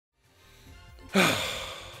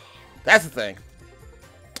That's the thing.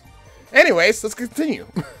 Anyways, let's continue.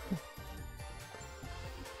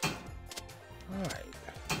 Alright.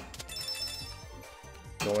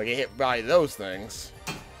 Don't want to get hit by those things.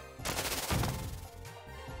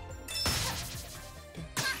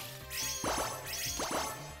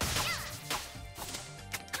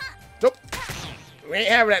 Nope. We ain't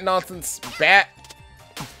having that nonsense, bat.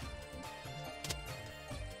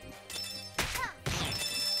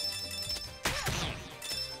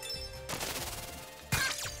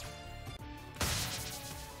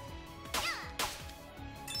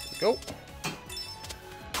 Go.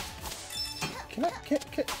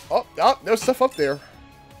 Can't. Oh, there's stuff up there.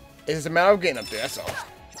 It's a matter of getting up there, that's all.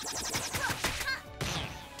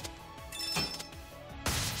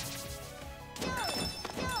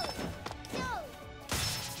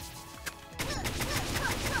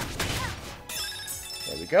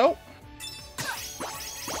 There we go.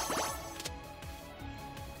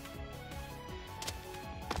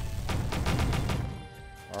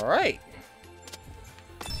 All right.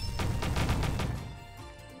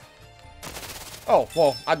 Oh,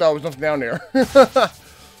 well, I thought there was nothing down there.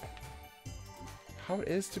 How it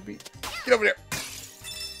is to be... Get over there.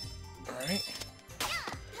 Alright.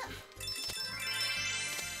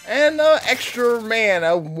 And extra man, a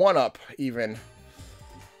 1-up, even.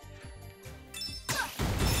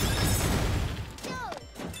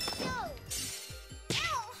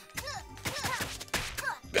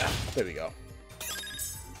 Yeah, there we go.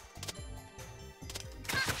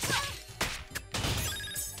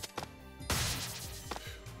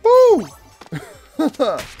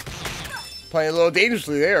 Playing a little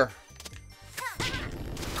dangerously there.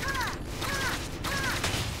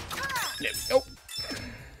 Nope.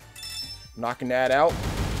 Knocking that out.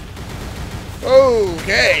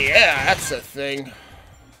 Okay, yeah, that's a thing.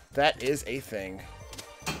 That is a thing.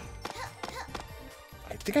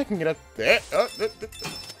 I think I can get up there.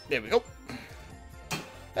 There we go.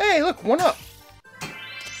 Hey, look, 1-up.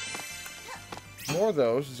 More of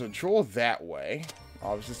those. There's a jewel that way.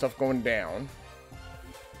 Obviously, stuff going down.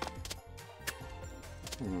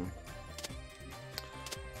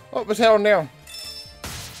 Oh, let's head on down.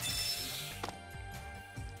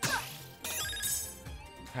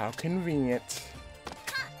 How convenient.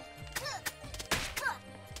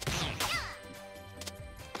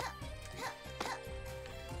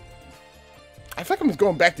 I feel like I'm just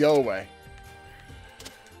going back the other way.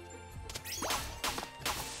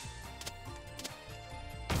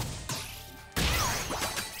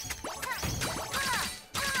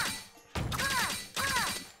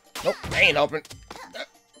 Nope, I ain't helping.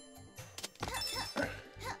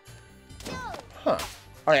 Huh.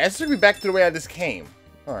 Alright, let's take me back to the way I just came.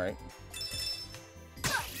 Alright.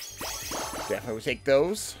 Definitely will take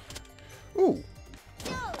those. Ooh.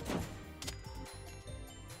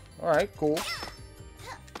 Alright, cool.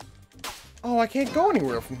 Oh, I can't go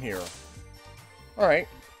anywhere from here. Alright.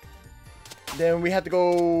 Then we have to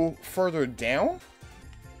go further down?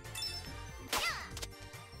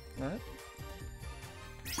 Alright.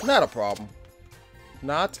 Not a problem.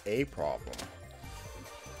 Not a problem.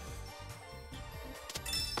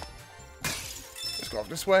 Let's go off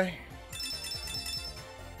this way.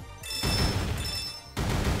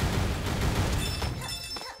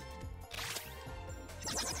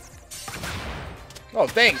 Oh,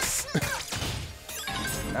 thanks.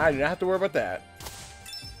 Now I do not have to worry about that.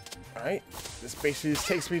 Alright. This basically just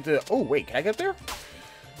takes me to... Oh, wait. Can I get there?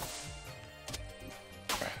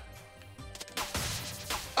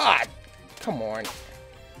 Ah! Come on.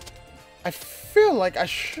 I feel like I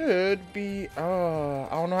should be... I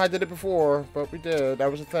don't know how I did it before, but we did. That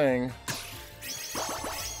was a thing.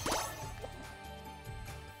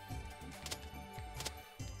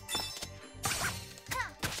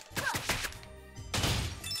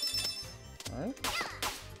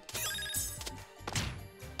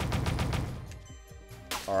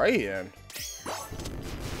 Alright then.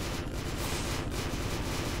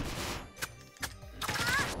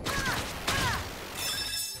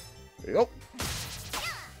 There you go.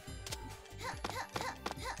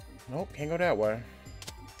 Nope, can't go that way.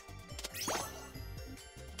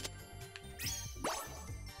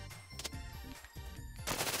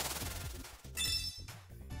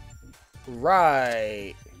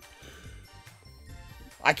 Right.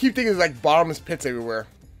 I keep thinking it's like bottomless pits everywhere.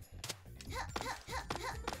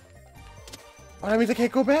 Oh, that means I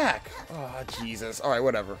can't go back. Oh, Jesus. Alright,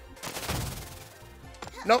 whatever.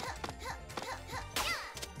 Nope.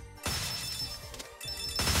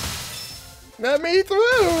 Let me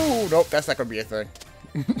through! Nope, that's not gonna be a thing.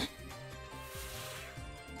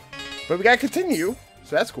 But we gotta continue,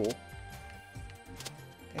 so that's cool.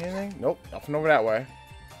 Anything? Nope, nothing over that way.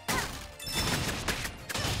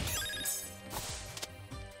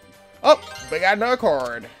 I got another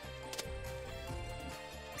card.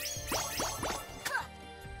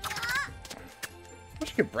 I wish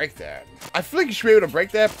you could break that. I feel like you should be able to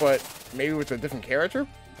break that, but maybe with a different character?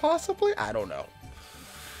 Possibly? I don't know.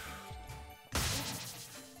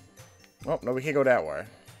 Oh, no, we can't go that way.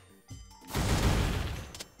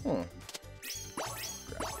 Grab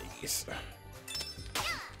these.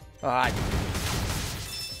 Alright.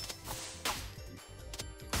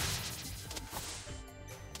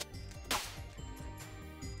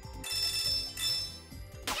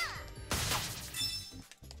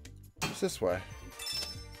 What's this way?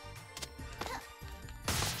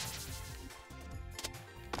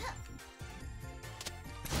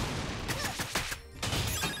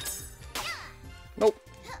 Nope.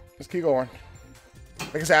 Let's keep going.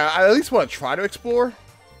 Like I said, I at least want to try to explore.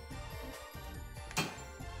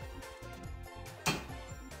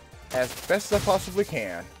 As best as I possibly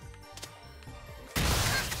can.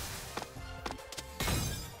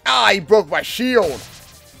 Ah, he broke my shield!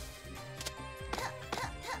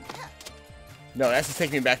 No, that's just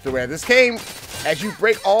taking me back to the way this came. As you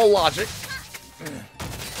break all logic.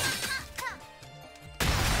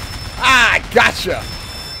 Ah, gotcha!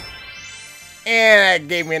 And that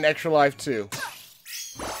gave me an extra life too.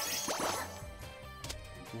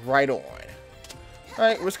 Right on.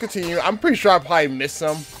 Alright, let's continue. I'm pretty sure I probably missed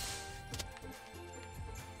some.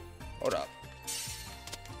 Hold up.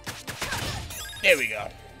 There we go.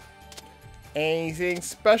 Anything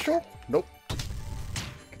special? Nope.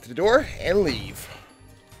 Get to the door and leave.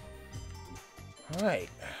 Alright.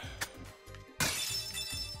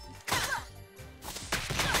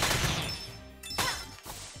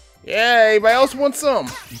 Yeah, anybody else want some?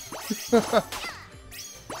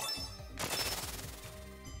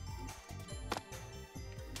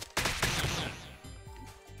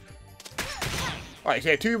 Alright, so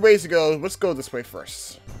yeah, 2 ways to go. Let's go this way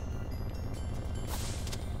first.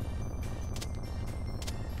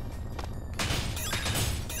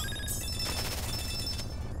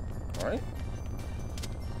 Alright.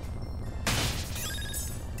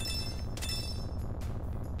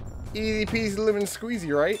 Easy peasy lemon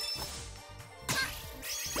squeezy, right?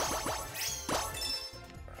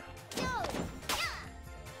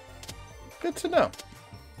 Good to know.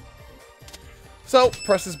 So,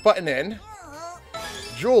 press this button in.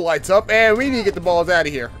 Jewel lights up, and we need to get the balls out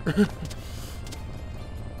of here.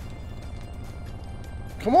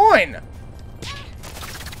 Come on!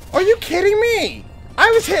 Are you kidding me?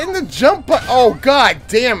 I was hitting the jump button. Oh, god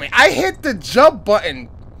damn it. I hit the jump button.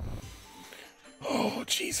 Oh,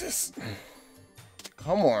 Jesus.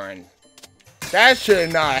 Come on. That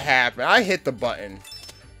should not happen. I hit the button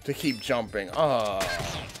to keep jumping. Oh,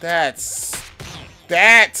 that's...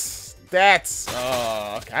 I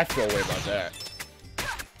feel a way about that.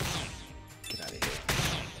 Get out of here.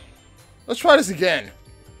 Let's try this again.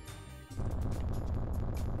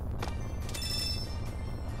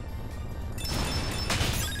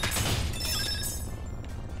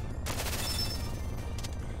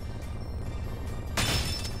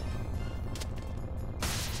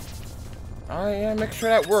 Oh yeah, make sure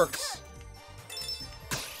that works.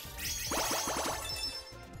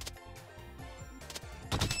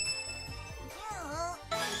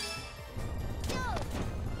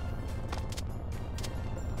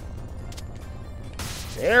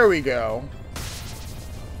 There we go.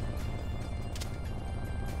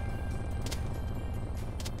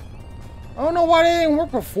 I don't know why they didn't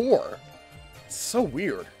work before. It's so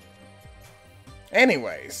weird.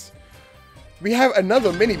 Anyways, we have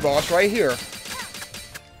another mini boss right here.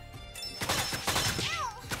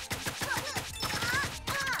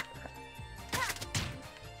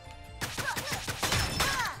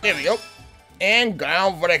 There we go. And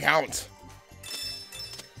down for the count.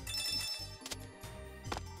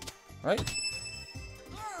 Right.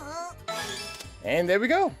 And there we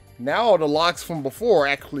go. Now all the locks from before are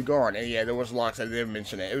actually gone. And yeah, there was locks, I didn't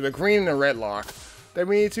mention it. It was a green and a red lock. Then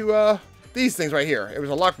we need to, these things right here. It was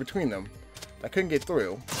a lock between them. I couldn't get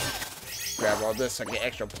through. Grab all this so I get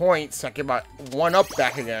extra points. I get my 1-up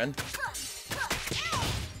back again.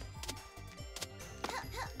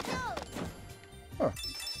 Huh.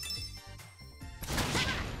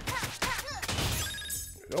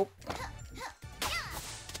 Nope.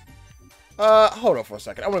 Hold on for a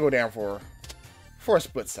second. I'm gonna go down for a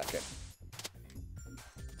split second.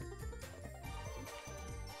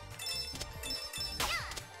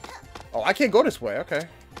 Oh, I can't go this way. Okay.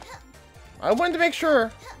 I wanted to make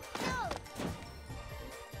sure.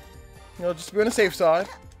 You know, just be on the safe side.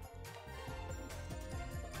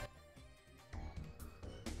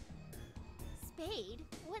 Spade?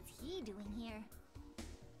 What's he doing here?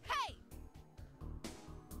 Hey!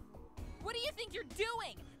 What do you think you're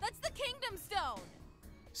doing? That's the Kingdom Stone!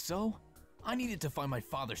 So? I needed to find my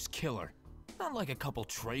father's killer. Not like a couple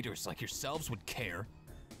traitors like yourselves would care.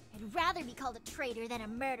 I'd rather be called a traitor than a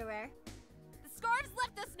murderer. The Scarves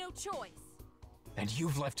left us no choice. And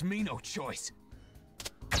you've left me no choice.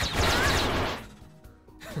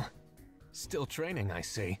 Still training, I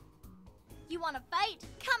see. You want to fight?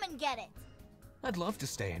 Come and get it. I'd love to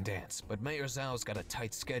stay and dance, but Mayor Zhao's got a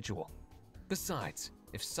tight schedule. Besides,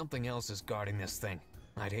 if something else is guarding this thing,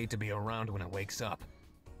 I'd hate to be around when it wakes up.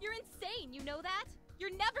 You're insane, you know that?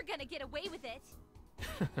 You're never gonna get away with it.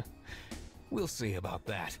 We'll see about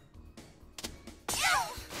that.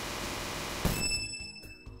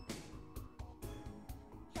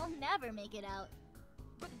 He'll never make it out.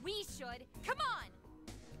 But we should. Come on!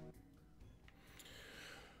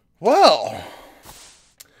 Well,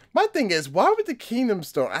 my thing is, why would the Kingdom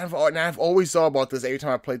Stone? I've always thought about this every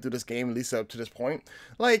time I played through this game, at least up to this point.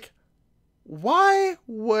 Like, why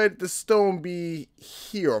would the stone be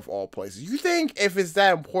here of all places? You think if it's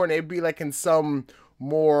that important, it'd be like in some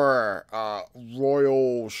more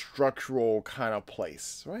royal structural kind of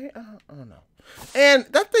place, right? I don't know. And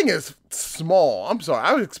that thing is small. I'm sorry,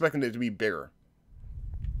 I was expecting it to be bigger.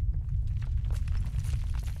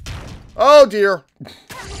 Oh dear.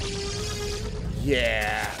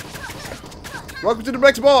 Yeah. Welcome to the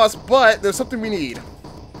next boss, but there's something we need.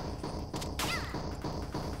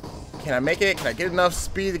 Can I make it? Can I get enough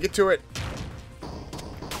speed to get to it?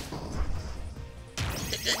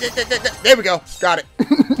 There we go. Got it.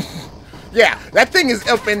 Yeah, that thing is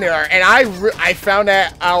up in there, and I found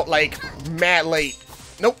that out like mad late.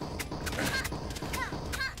 Nope.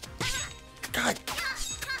 God,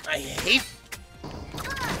 I hate.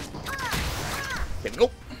 There we go.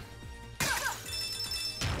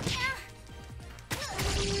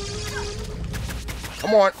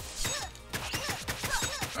 Come on.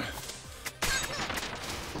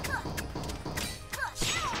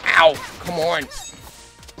 Ow! Come on.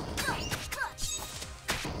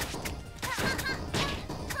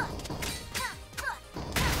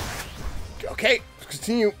 Okay, let's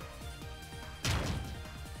continue.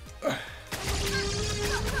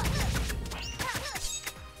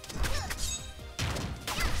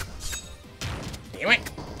 Damn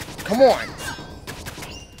it. Come on.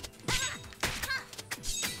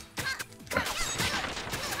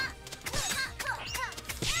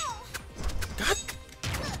 God.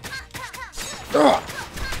 Ugh.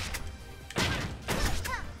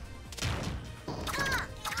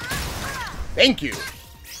 Thank you.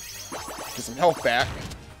 Get some health back.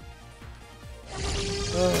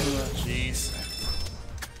 Oh, jeez.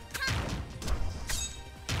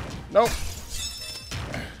 Nope.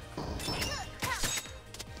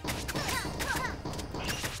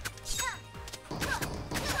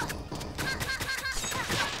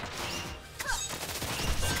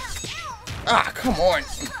 Ah, come on.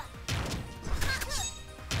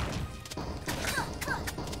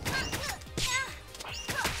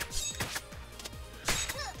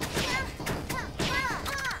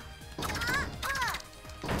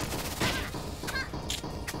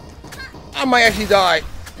 I might actually die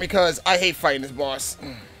because I hate fighting this boss.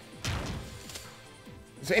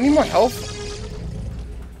 Is there any more health?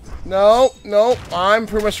 No, no, I'm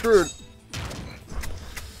pretty much screwed.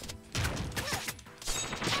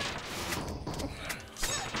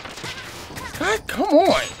 God, come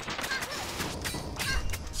on.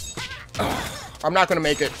 Ugh, I'm not gonna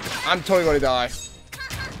make it. I'm totally gonna die.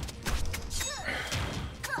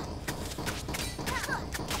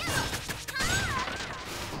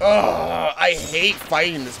 Ugh, I hate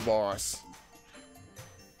fighting this boss.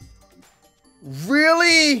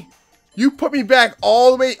 Really? You put me back all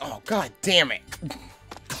the way? Oh, god damn it.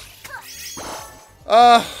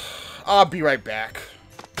 I'll be right back.